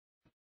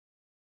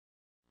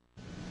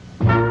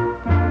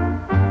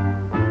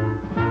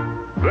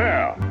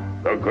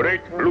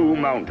great blue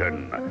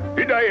mountain.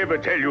 Did I ever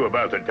tell you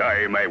about the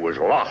time I was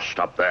lost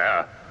up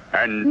there?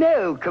 And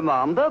No,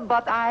 Commander,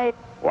 but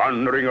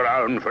wandering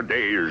around for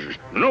days,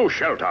 no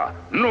shelter,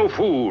 no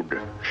food,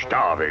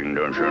 starving,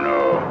 don't you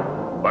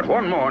know? But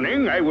one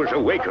morning I was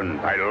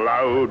awakened by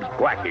loud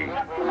quacking.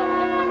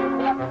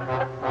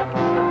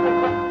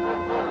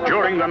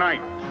 During the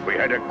night, we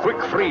had a quick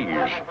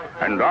freeze,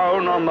 and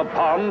down on the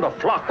pond a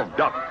flock of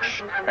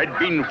ducks had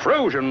been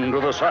frozen to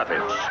the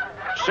surface.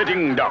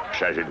 Sitting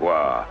ducks, as it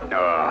were.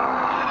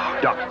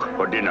 Duck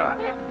for dinner.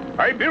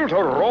 I built a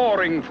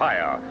roaring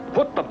fire,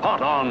 put the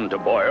pot on to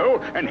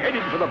boil, and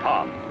headed for the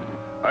pond.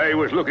 I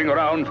was looking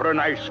around for a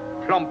nice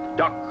plump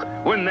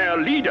duck when their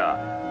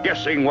leader,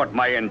 guessing what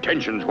my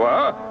intentions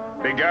were,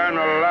 began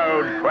a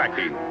loud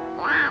quacking.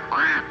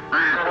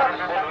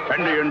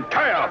 And the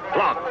entire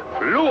flock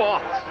flew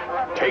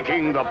off,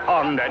 taking the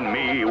pond and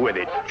me with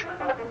it.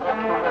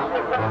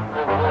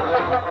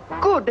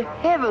 good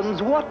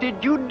heavens, what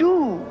did you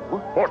do?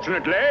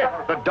 Fortunately,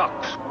 the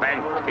ducks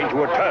banked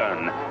into a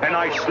turn, and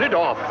I slid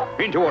off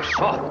into a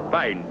soft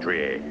pine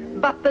tree.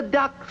 But the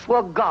ducks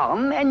were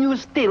gone, and you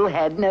still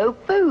had no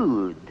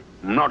food.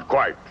 Not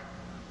quite.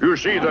 You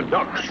see, the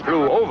ducks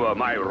flew over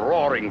my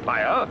roaring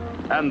fire,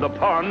 and the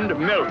pond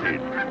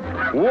melted.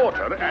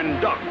 Water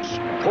and ducks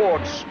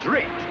poured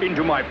straight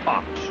into my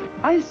pot.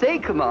 I say,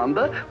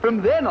 Commander,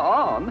 from then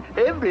on,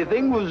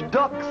 everything was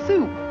duck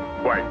soup.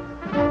 Why,